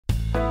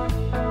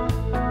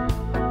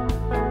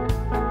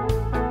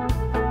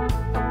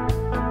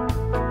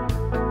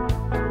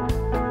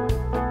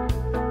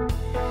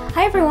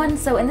everyone,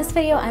 so in this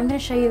video I'm going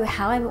to show you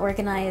how I've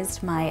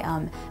organized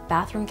my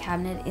bathroom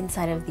cabinet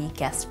inside of the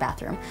guest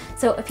bathroom.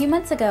 So a few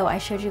months ago I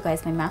showed you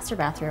guys my master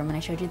bathroom and I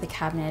showed you the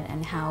cabinet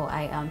and how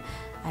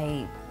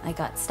I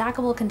got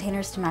stackable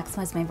containers to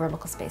maximize my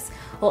vertical space.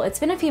 Well, it's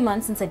been a few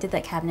months since I did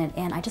that cabinet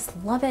and I just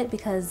love it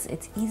because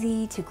it's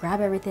easy to grab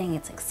everything,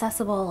 it's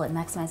accessible, it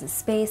maximizes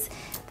space.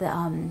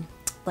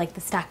 Like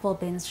the stackable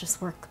bins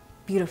just work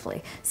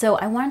beautifully. So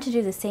I wanted to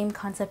do the same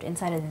concept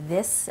inside of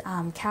this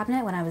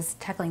cabinet when I was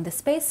tackling this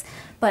space,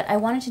 but I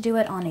wanted to do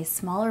it on a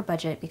smaller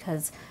budget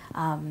because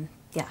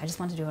yeah, I just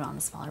wanted to do it on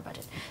a smaller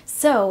budget.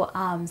 So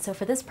so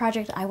for this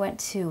project I went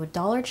to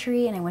Dollar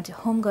Tree and I went to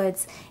Home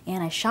Goods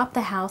and I shopped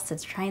the house to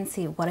try and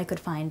see what I could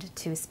find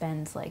to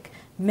spend like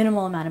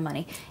minimal amount of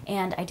money.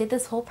 And I did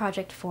this whole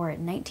project for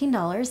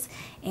 $19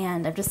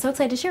 and I'm just so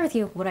excited to share with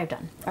you what I've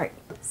done. All right,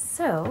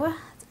 so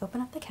let's open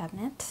up the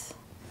cabinet.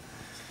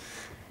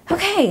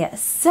 Okay,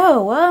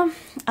 so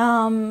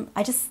I'm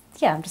just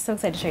so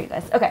excited to show you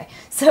guys. Okay,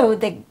 so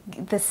the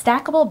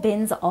stackable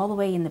bins all the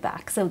way in the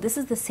back. So this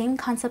is the same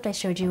concept I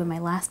showed you in my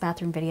last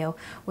bathroom video,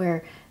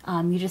 where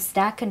you just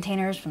stack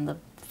containers from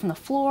the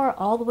floor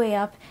all the way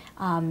up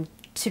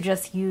to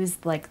just use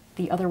like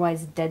the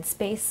otherwise dead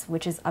space,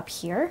 which is up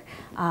here.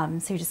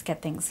 So you just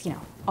get things, you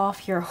know,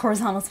 off your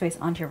horizontal space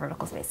onto your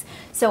vertical space.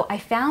 So I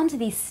found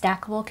these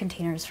stackable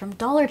containers from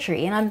Dollar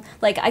Tree, and I'm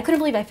like, I couldn't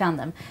believe I found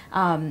them.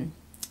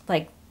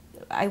 Like,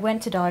 I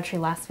went to Dollar Tree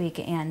last week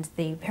and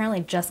they apparently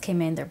just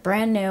came in. They're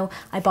brand new.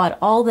 I bought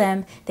all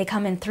them. They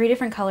come in 3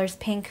 different colors,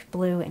 pink,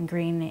 blue, and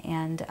green,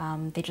 and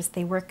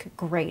they work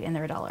great and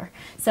they're $1.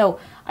 So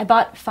I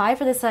bought 5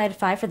 for this side,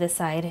 5 for this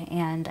side,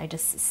 and I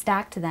just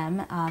stacked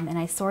them and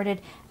I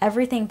sorted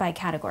everything by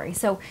category.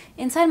 So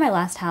inside my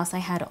last house I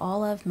had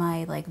all of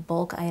my like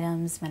bulk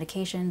items,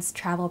 medications,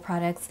 travel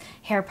products,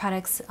 hair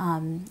products,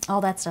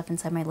 all that stuff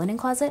inside my linen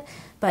closet.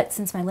 But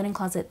since my linen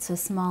closet's so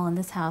small in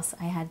this house,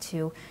 I had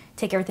to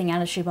take everything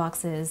out of shoe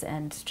boxes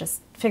and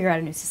just figure out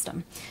a new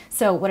system.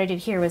 So what I did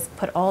here was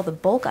put all the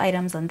bulk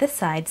items on this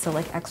side, so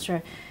like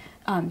extra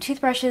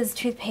toothbrushes,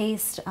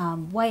 toothpaste,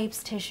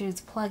 wipes, tissues,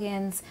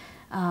 plug-ins,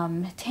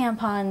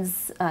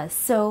 tampons,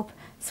 soap,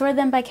 sorted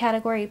them by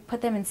category,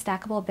 put them in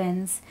stackable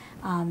bins,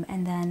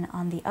 and then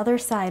on the other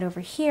side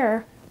over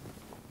here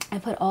I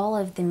put all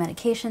of the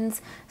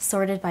medications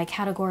sorted by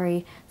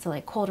category, so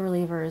like cold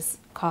relievers,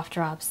 cough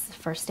drops,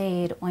 first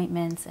aid,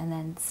 ointments, and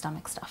then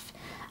stomach stuff.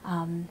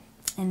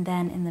 And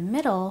then in the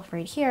middle,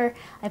 right here,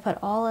 I put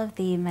all of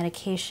the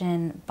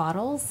medication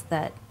bottles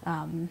that,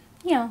 you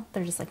know,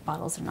 they're just like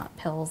bottles, they're not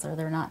pills or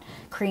they're not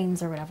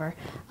creams or whatever.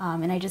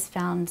 And I just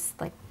found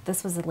like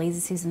this was a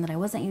Lazy Susan that I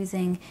wasn't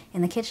using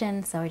in the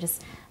kitchen, so I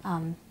just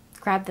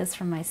grabbed this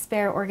from my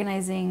spare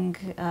organizing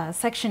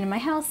section in my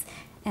house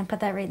and put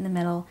that right in the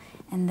middle.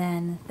 And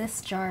then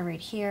this jar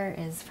right here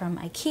is from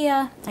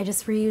IKEA. I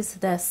just reused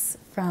this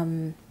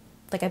from,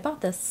 like I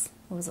bought this,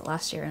 what was it,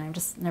 last year, and I've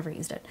just never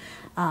used it.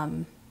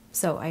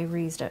 So I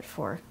reused it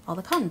for all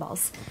the cotton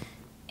balls.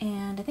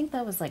 And I think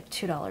that was like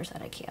 $2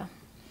 at IKEA.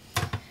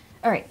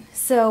 All right,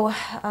 so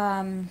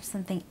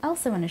something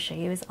else I want to show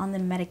you is on the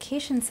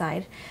medication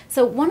side.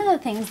 So one of the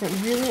things that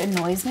really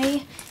annoys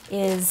me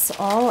is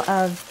all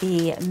of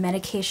the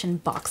medication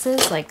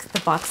boxes, like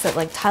the box that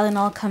like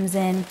Tylenol comes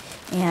in,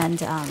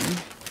 and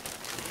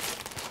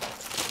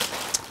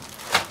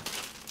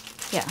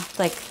yeah,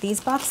 like these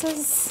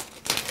boxes.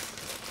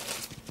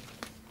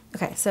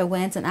 Okay, so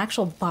when it's an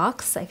actual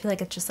box, I feel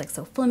like it's just like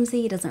so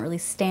flimsy, it doesn't really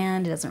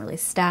stand, it doesn't really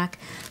stack.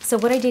 So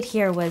what I did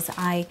here was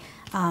I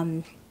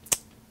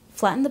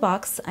flattened the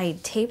box, I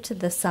taped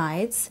the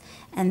sides,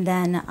 and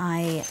then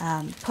I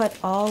put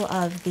all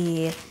of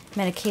the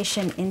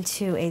medication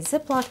into a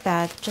Ziploc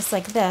bag, just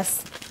like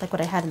this, like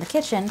what I had in the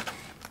kitchen,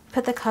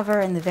 put the cover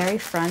in the very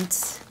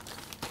front,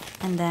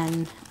 and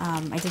then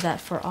I did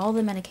that for all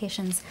the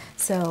medications,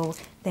 so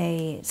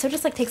it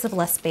just like takes up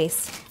less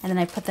space, and then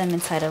I put them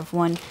inside of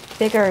one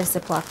bigger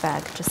Ziploc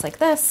bag, just like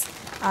this.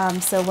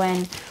 So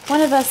when one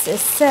of us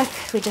is sick,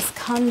 we just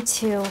come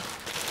to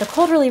the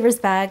cold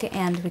relievers bag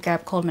and we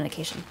grab cold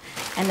medication,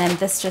 and then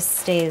this just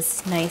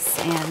stays nice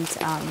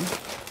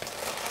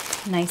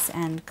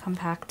and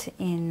compact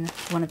in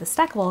one of the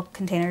stackable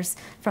containers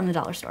from the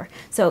dollar store.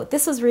 So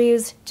this was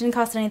reused, didn't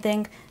cost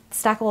anything. The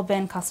stackable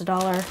bin cost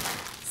 $1.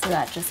 So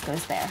that just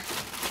goes there.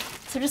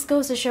 So it just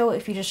goes to show,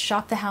 if you just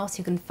shop the house,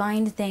 you can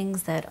find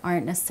things that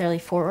aren't necessarily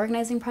for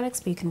organizing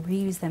products, but you can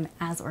reuse them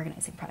as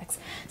organizing products.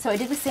 So I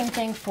did the same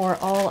thing for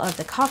all of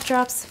the cough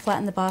drops,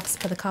 flatten the box,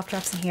 put the cough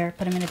drops in here,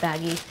 put them in a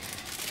baggie,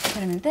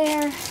 put them in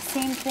there.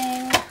 Same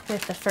thing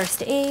with the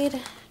first aid,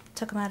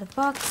 took them out of the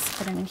box,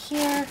 put them in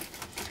here.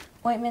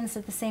 Ointments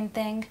did the same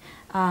thing.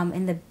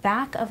 In the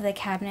back of the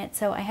cabinet,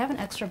 so I have an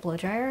extra blow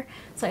dryer,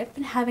 so I've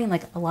been having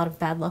like a lot of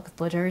bad luck with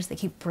blow dryers. They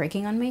keep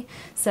breaking on me,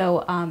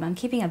 so I'm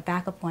keeping a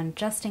backup one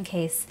just in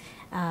case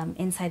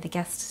inside the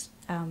guest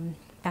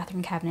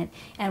bathroom cabinet.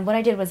 And what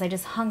I did was I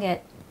just hung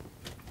it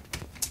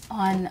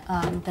on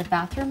the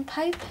bathroom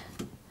pipe,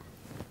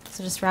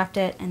 so just wrapped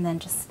it and then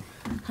just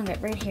hung it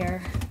right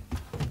here,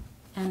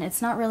 and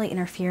it's not really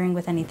interfering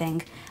with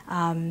anything.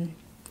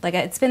 Like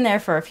it's been there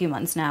for a few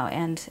months now,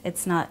 and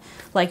it's not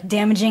like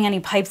damaging any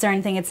pipes or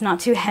anything. It's not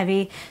too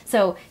heavy.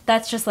 So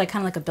that's just like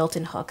kind of like a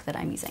built-in hook that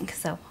I'm using.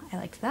 So I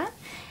liked that.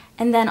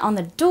 And then on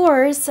the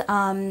doors,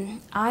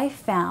 I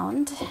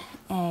found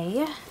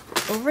a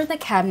over the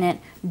cabinet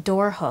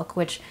door hook,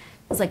 which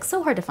was like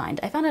so hard to find.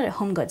 I found it at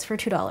Home Goods for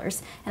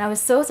 $2, and I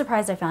was so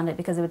surprised I found it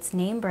because it's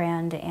name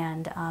brand,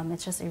 and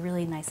it's just a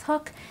really nice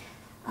hook.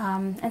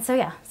 And so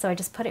yeah, so I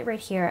just put it right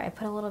here. I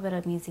put a little bit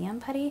of museum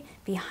putty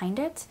behind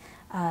it,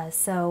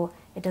 so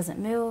it doesn't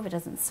move, it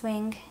doesn't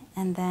swing.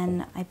 And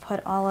then I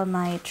put all of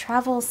my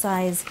travel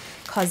size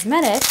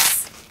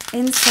cosmetics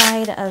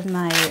inside of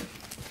my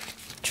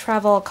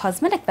travel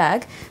cosmetic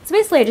bag. So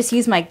basically I just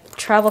use my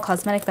travel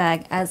cosmetic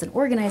bag as an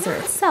organizer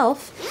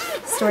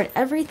itself, stored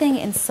everything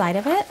inside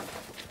of it,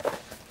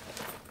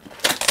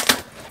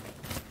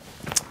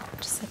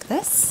 just like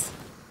this.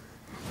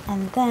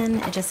 And then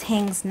it just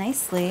hangs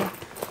nicely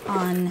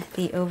on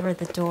the over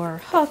the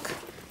door hook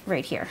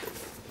right here.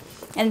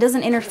 And it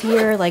doesn't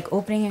interfere like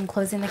opening and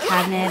closing the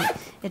cabinet.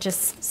 It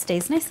just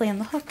stays nicely on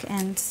the hook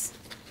and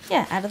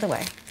yeah, out of the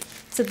way.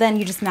 So then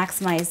you just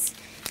maximize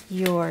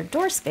your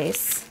door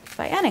space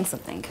by adding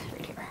something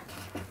right here.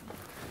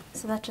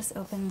 So that just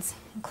opens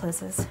and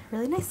closes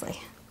really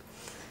nicely.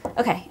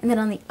 Okay, and then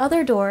on the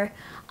other door,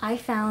 I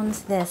found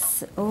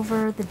this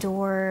over the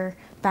door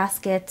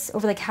basket,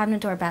 over the cabinet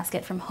door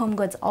basket from Home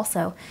Goods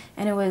also,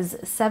 and it was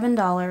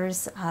 $7.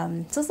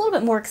 So it's a little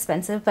bit more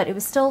expensive, but it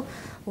was still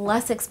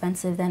less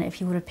expensive than if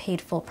you would have paid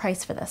full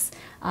price for this.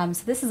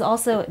 So this is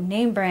also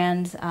name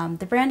brand.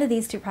 The brand of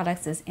these two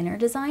products is Inner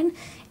Design.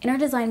 Inner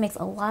Design makes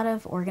a lot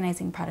of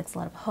organizing products, a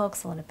lot of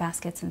hooks, a lot of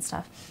baskets and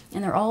stuff,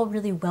 and they're all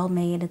really well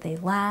made. They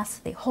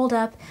last, they hold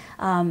up.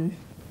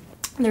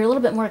 They're a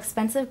little bit more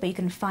expensive, but you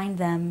can find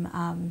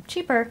them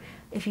cheaper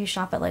if you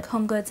shop at like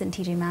Home Goods and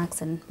TJ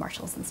Maxx and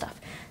Marshalls and stuff.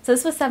 So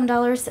this was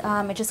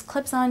 $7. It just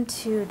clips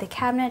onto the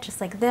cabinet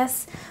just like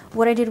this.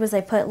 What I did was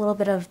I put a little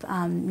bit of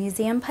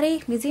museum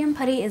putty. Museum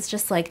putty is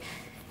just like,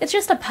 it's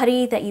just a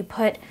putty that you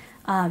put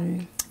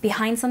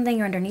behind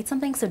something or underneath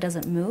something so it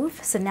doesn't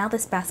move. So now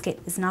this basket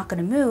is not going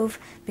to move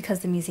because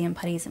the museum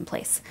putty is in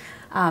place.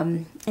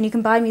 And you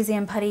can buy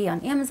museum putty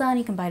on Amazon.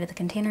 You can buy it at the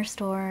Container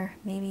Store,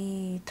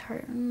 maybe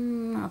I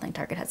don't think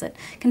Target has it.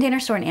 Container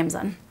Store and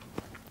Amazon.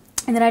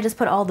 And then I just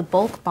put all the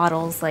bulk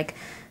bottles, like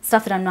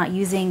stuff that I'm not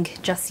using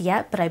just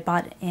yet, but I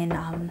bought in,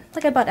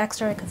 like I bought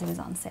extra because it was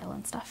on sale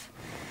and stuff.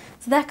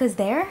 So that goes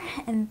there,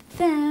 and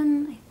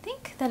then I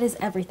think that is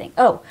everything.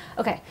 Oh,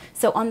 okay,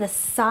 so on the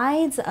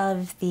sides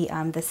of the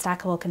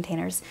stackable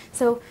containers,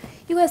 so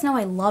you guys know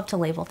I love to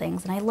label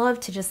things, and I love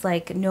to just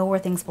like know where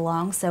things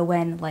belong, so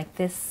when like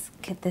this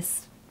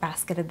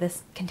basket of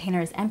this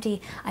container is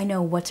empty, I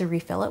know what to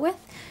refill it with.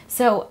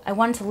 So I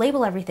wanted to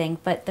label everything,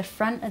 but the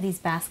front of these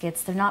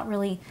baskets, they're not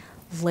really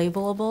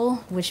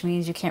labelable, which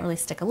means you can't really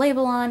stick a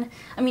label on.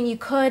 I mean, you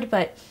could,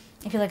 but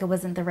I feel like it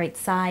wasn't the right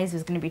size. It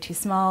was going to be too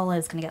small. It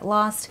was going to get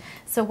lost.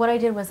 So what I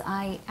did was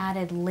I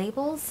added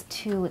labels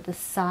to the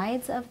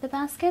sides of the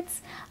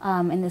baskets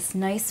in this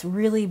nice,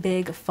 really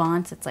big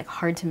font. It's like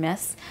hard to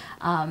miss.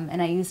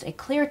 And I used a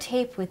clear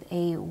tape with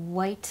a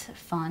white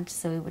font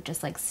so it would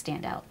just like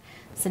stand out.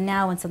 So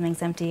now when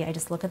something's empty, I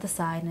just look at the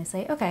side and I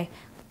say, okay,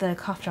 the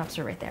cough drops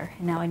are right there.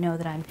 And now I know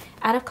that I'm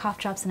out of cough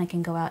drops and I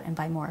can go out and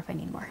buy more if I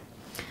need more.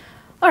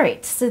 All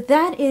right, so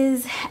that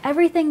is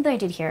everything that I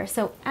did here.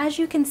 So as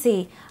you can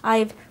see,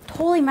 I've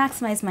totally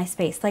maximized my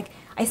space. Like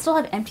I still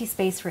have empty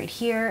space right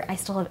here. I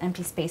still have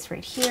empty space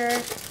right here.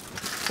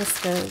 This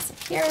goes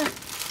here.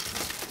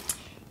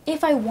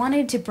 If I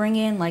wanted to bring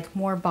in like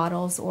more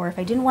bottles, or if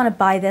I didn't want to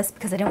buy this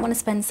because I didn't want to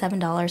spend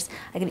 $7,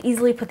 I could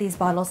easily put these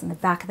bottles in the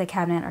back of the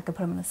cabinet, or I could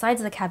put them on the sides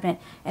of the cabinet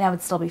and I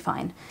would still be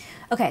fine.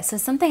 Okay, so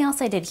something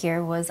else I did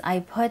here was I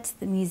put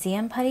the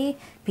museum putty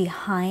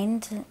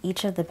behind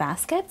each of the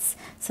baskets,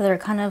 so they're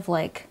kind of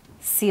like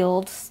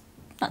sealed,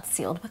 not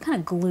sealed, but kind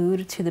of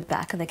glued to the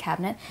back of the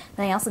cabinet.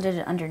 Then I also did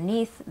it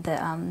underneath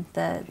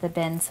the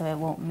bin so it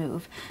won't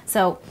move.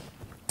 So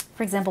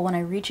for example, when I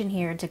reach in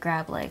here to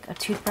grab like a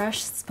toothbrush,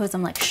 suppose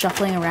I'm like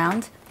shuffling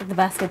around, the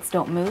baskets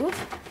don't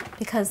move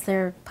because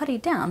they're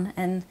puttied down,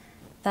 and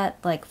that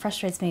like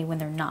frustrates me when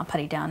they're not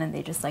puttied down and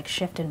they just like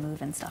shift and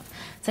move and stuff.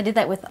 So I did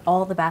that with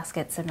all the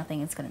baskets so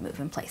nothing is going to move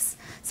in place.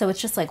 So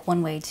it's just like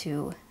one way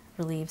to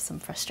relieve some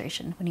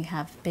frustration when you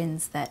have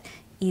bins that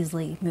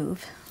easily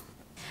move.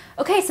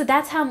 Okay, so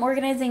that's how I'm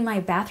organizing my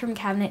bathroom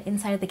cabinet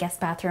inside of the guest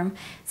bathroom.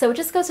 So it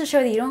just goes to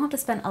show that you don't have to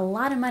spend a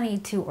lot of money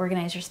to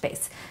organize your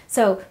space.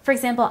 So for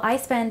example, I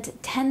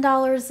spent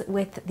 $10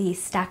 with the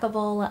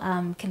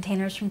stackable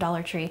containers from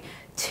Dollar Tree,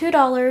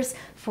 $2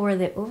 for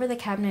the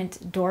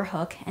over-the-cabinet door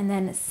hook, and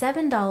then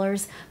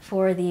 $7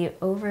 for the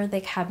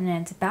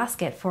over-the-cabinet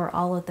basket for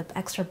all of the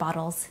extra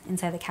bottles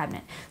inside the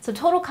cabinet. So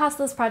total cost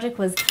of this project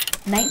was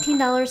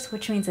 $19,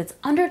 which means it's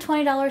under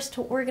 $20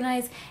 to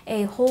organize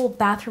a whole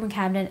bathroom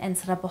cabinet and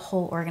set up a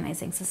whole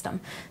organizing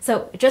system.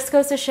 So it just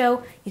goes to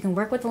show you can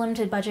work with a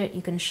limited budget,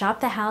 you can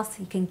shop the house,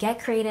 you can get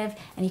creative,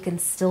 and you can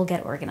still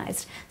get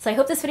organized. So I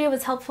hope this video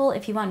was helpful.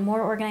 If you want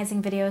more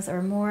organizing videos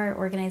or more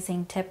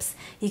organizing tips,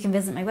 you can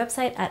visit my website,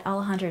 website at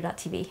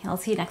Alejandra.tv. I'll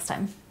see you next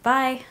time.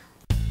 Bye!